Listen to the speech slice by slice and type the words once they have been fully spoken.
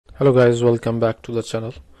Hello guys, welcome back to the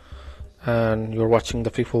channel, and you're watching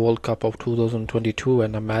the FIFA World Cup of 2022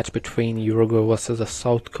 and a match between Uruguay versus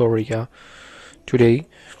South Korea today.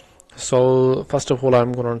 So first of all,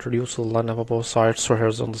 I'm going to introduce the lineup of both sides. So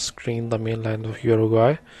here's on the screen the main line of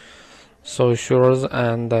Uruguay. So Shores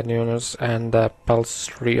and the Nunes and the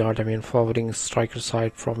Pelstri are the main forwarding striker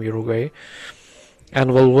side from Uruguay,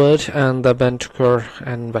 and Valverde and the Bentancur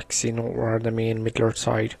and Vecino are the main middle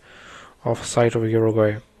side of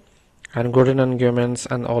Uruguay. And Gordon and Gomez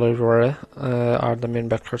and Oliveira are the main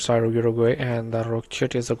backer side of Uruguay, and the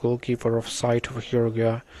Roquette is the goalkeeper of side of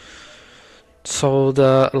Uruguay. So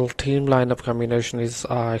the team lineup combination is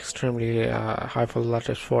extremely high for that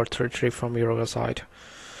is 4-3-3 from Uruguay side,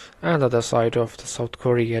 and the other side of the South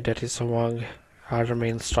Korea, that is Wang, are the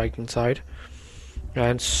main striking side,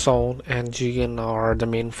 and Son and Jian are the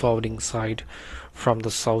main forwarding side from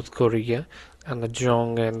the South Korea, and the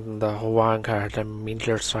Jong and the Hwang are the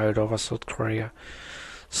middle side of South Korea.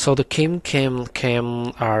 So the Kim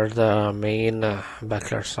are the main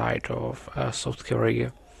backer side of South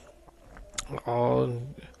Korea.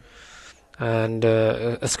 And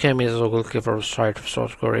Skam is a goalkeeper side of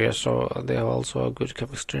South Korea, so they have also a good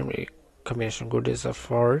extremely combination. Good is a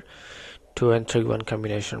 4-2 and 3-1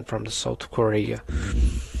 combination from the South Korea.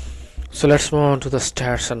 So let's move on to the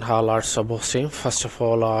stats and highlights of both teams. First of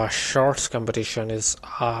all, shots competition is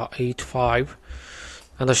 8-5,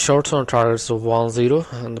 and the shots on target is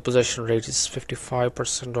 1-0, and the possession rate is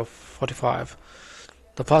 55% of 45.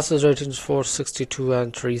 The passes rating is 462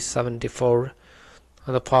 and 374,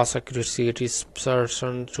 and the pass accuracy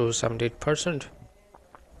 80% to 78%.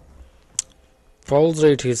 Fouls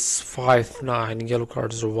rate is 5-9, yellow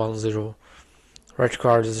cards is 1-0. Red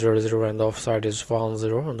card is 0-0 and the offside is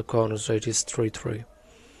 1-0, and the corners rate is 3-3.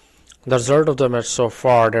 The result of the match so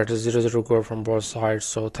far, that is 0-0 goal from both sides.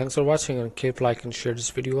 So thanks for watching, and keep like and share this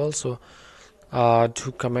video. Also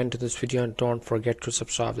do comment to this video, and don't forget to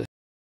subscribe.